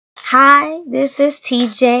Hi, this is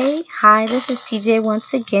TJ. Hi, this is TJ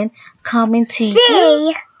once again coming to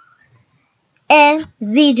you. And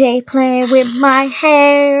ZJ playing with my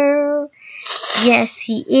hair. Yes,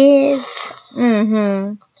 he is.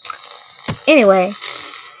 Anyway,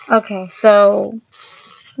 okay, so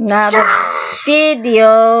now the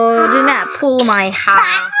video. Do not pull my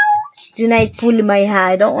hair. Do not pull my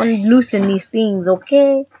hair. I don't want to loosen these things,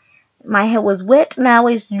 okay? My hair was wet, now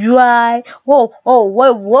it's dry. Whoa,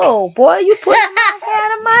 boy, you put my hair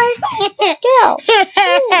out of my scalp.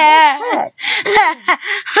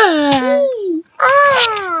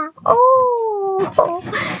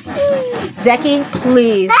 Jackie,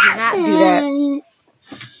 please do not do that.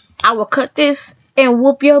 I will cut this and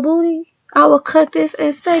whoop your booty. I will cut this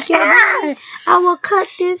and spank your booty. I will cut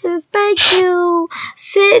this and spank you.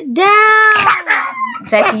 Sit down.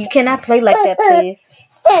 Jackie, you cannot play like that, please.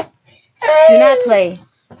 Do not play.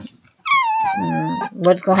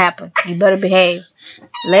 What's gonna happen? You better behave.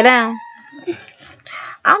 Lay down.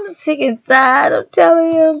 I'm sick and tired of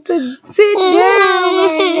telling him to sit down.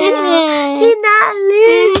 He's not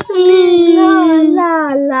listening.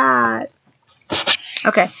 La.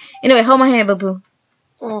 Okay. Anyway, hold my hand, boo-boo.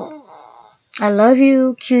 I love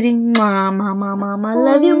you, cutie. Mama,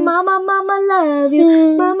 love you. Mama, love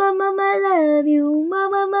you. Mama, love you.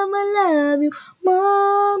 Mama, love you.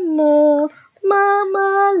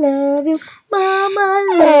 Mama, love you. Mama,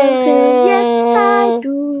 love you. Yes, I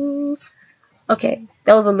do. Okay,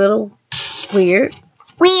 that was a little weird.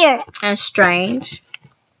 And strange.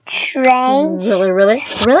 Really?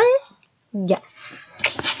 Yes.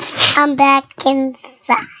 I'm back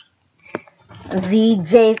inside.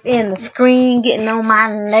 ZJ's in the screen, getting on my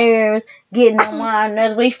nerves. We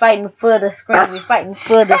fighting for the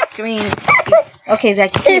screen. Okay,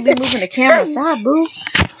 Zach, you can't be moving the camera. Stop, boo.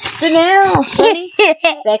 Sit down, honey.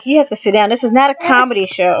 Zach, you have to sit down. This is not a comedy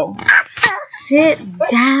show. Sit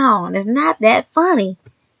down. It's not that funny.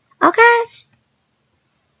 Okay?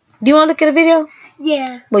 Do you want to look at the video?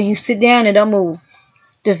 Yeah. Well, you sit down and don't move.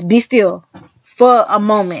 Just be still for a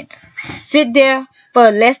moment. Sit there for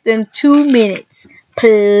less than 2 minutes.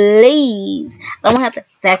 Please. I don't have to.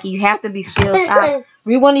 Zachy, you have to be still.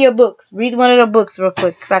 Read one of your books. Read one of the books real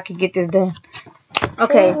quick so I can get this done.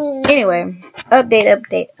 Okay. Anyway.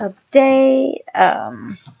 Update.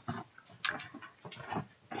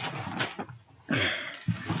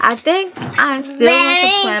 I think I'm still going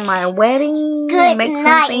to plan my wedding. Make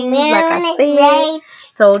some things like I said.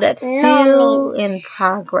 So that's still in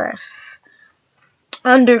progress.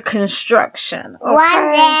 Under construction. Okay? One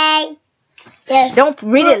day. Yes. Don't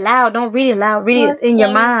read it loud. Read it in your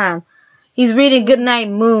mind. He's reading Goodnight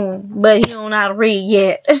Moon, but he don't know how to read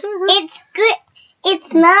yet. It's good.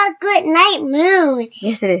 It's not Good Night Moon.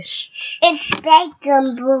 Yes, it is. Shh. It's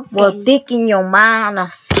Bacon Book. Well, think in your mind or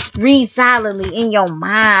read silently in your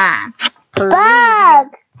mind. Please.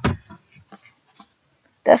 Bug.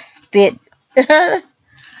 The spit.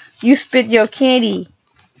 You spit your candy.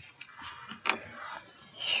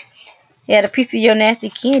 You had a piece of your nasty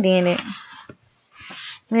candy in it.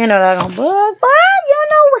 You know that gonna bug. What? You don't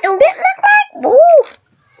know what spit look like? Ooh.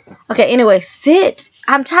 Okay, anyway, sit.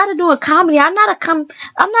 I'm tired of doing comedy. I'm not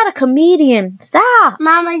a comedian. Stop.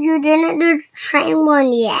 Mama, you didn't do the train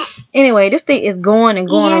one yet. Anyway, this thing is going and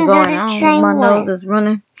going and going. I don't know, my nose is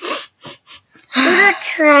running. Do the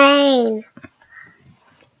train.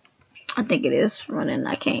 I think it is running.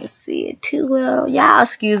 I can't see it too well. Y'all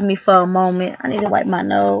excuse me for a moment. I need to wipe my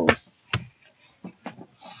nose.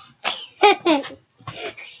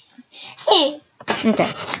 Okay,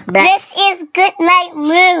 back. This is Good Night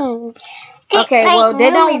Moon. Okay, well, they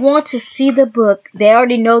don't want to see the book. They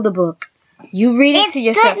already know the book. You read it to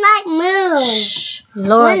yourself. Good Night Moon. Shh.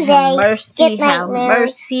 Lord have mercy, have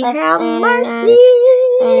mercy, have mercy.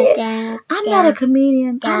 I'm not a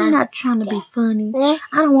comedian. I'm not trying to be funny. I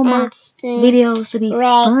don't want my videos to be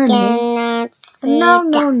funny.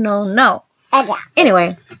 No.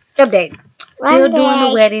 Anyway, update. Still doing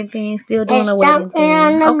the wedding thing.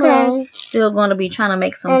 Okay. Still going to be trying to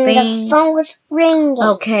make some things. The phone was ringing.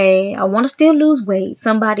 Okay. I want to still lose weight.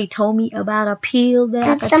 Somebody told me about a pill that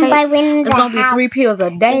I could take. It's going to be 3 pills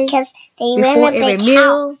a day before every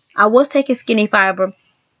meal. I was taking Skinny Fiber.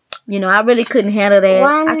 You know, I really couldn't handle that.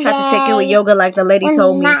 I tried to take it with yoga like the lady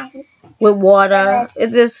told me. With water.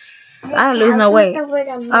 It just, I didn't lose no weight.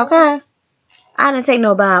 Okay. I didn't take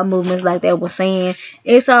no bowel movements like they were saying.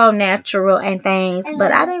 It's all natural and things.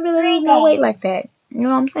 But I didn't really lose no weight like that. You know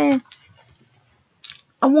what I'm saying?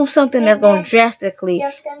 I want something that's going to drastically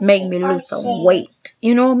make me lose some weight.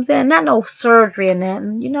 You know what I'm saying? Not no surgery or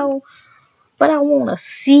nothing, you know. But I want to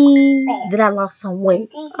see that I lost some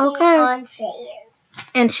weight. Okay?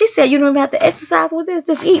 And she said, you don't even have to exercise with this.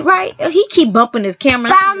 Just eat right. He keep bumping his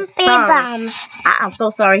camera. I'm so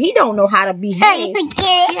sorry. He don't know how to behave. He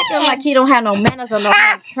acting like he don't have no manners or no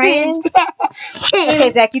training.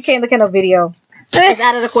 Okay, Zach, you can't look at no video. It's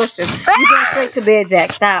out of the question. You going straight to bed,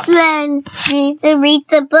 Zach. Stop. Then she to read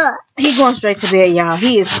the book. He going straight to bed, y'all.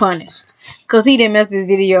 He is punished. Because he didn't mess this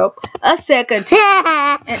video up a second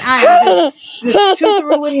time. And I am just too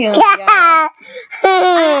through with him, y'all.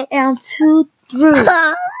 I am too through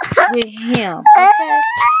with him. Okay?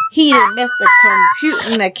 He done messed the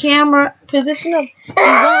computer and the camera position up. He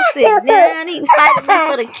won't sit down. He fighting me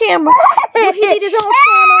for the camera. Do he need his own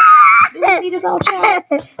channel? Do he need his own channel?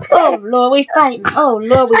 Oh, Lord, we fighting. Oh,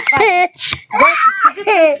 Lord, we fighting.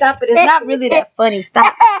 Stop it. It's not really that funny.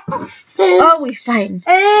 Stop. Oh, we fighting.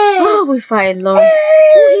 Oh, we fighting, Lord.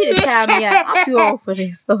 Oh, he done tired me out. I'm too old for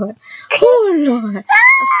this, Lord. Oh, Lord.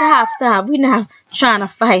 Stop. We're not trying to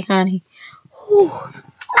fight, honey. Whew.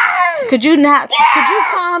 Could you calm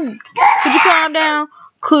down?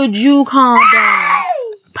 Could you calm down?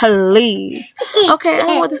 Please. Okay, I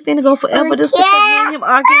don't want this thing to go forever just because me and him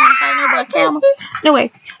arguing and fighting over a camera.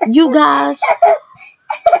 Anyway, you guys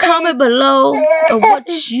comment below of what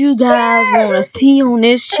you guys want to see on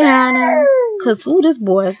this channel. Because, this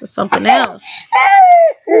boy is something else.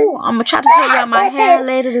 I'm going to try to show y'all my hair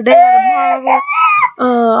later today or tomorrow.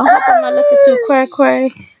 I hope I'm not looking too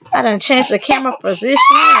cray-cray. I done changed the camera position.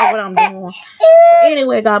 I don't know what I'm doing. But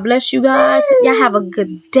anyway, God bless you guys. Y'all have a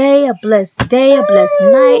good day, a blessed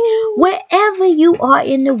night. Wherever you are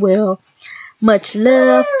in the world. Much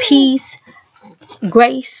love, peace,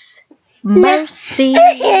 grace, mercy,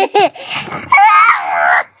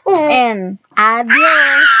 and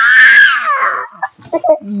adios.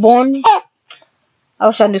 Bon. I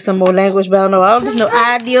wish I knew some more language, but I don't know. I just know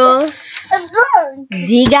adios.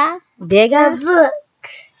 Diga.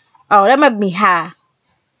 Oh, that might be hi.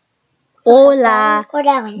 Hola.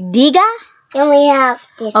 Diga? Then we have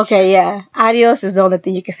this. Okay, yeah. Adios is the only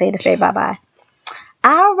thing you can say to say bye-bye.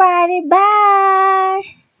 Alrighty, bye.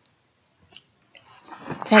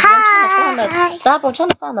 I'm trying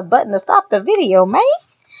to find the button to stop the video, man.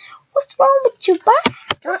 What's wrong with you, bye?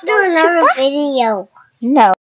 Don't do another video. No.